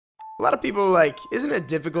A lot of people are like, isn't it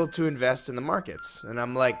difficult to invest in the markets? And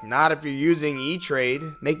I'm like, not if you're using E-Trade.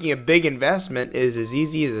 Making a big investment is as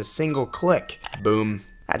easy as a single click. Boom.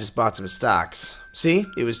 I just bought some stocks. See?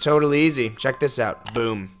 It was totally easy. Check this out.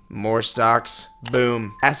 Boom. More stocks.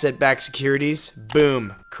 Boom. Asset-backed securities.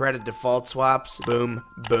 Boom. Credit default swaps. Boom.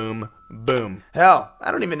 Boom. Boom. Hell, I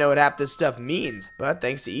don't even know what half this stuff means. But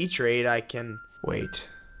thanks to E-Trade, I can... Wait.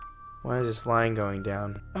 Why is this line going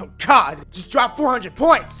down? Oh God, it just dropped 400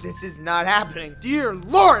 points. This is not happening. Dear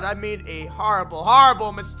Lord, I made a horrible,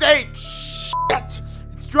 horrible mistake. Shit,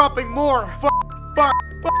 it's dropping more. Fuck.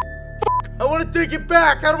 I want to take it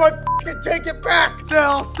back. How do I fucking take it back?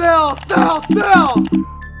 Sell.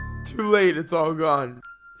 Too late, it's all gone.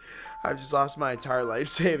 I've just lost my entire life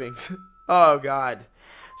savings. Oh God.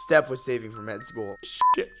 Steph was saving for med school.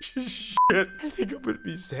 Shit. I think I'm gonna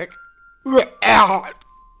be sick.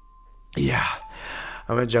 Yeah,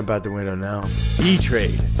 I'm gonna jump out the window now.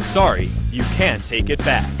 E-Trade. Sorry, you can't take it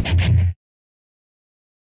back.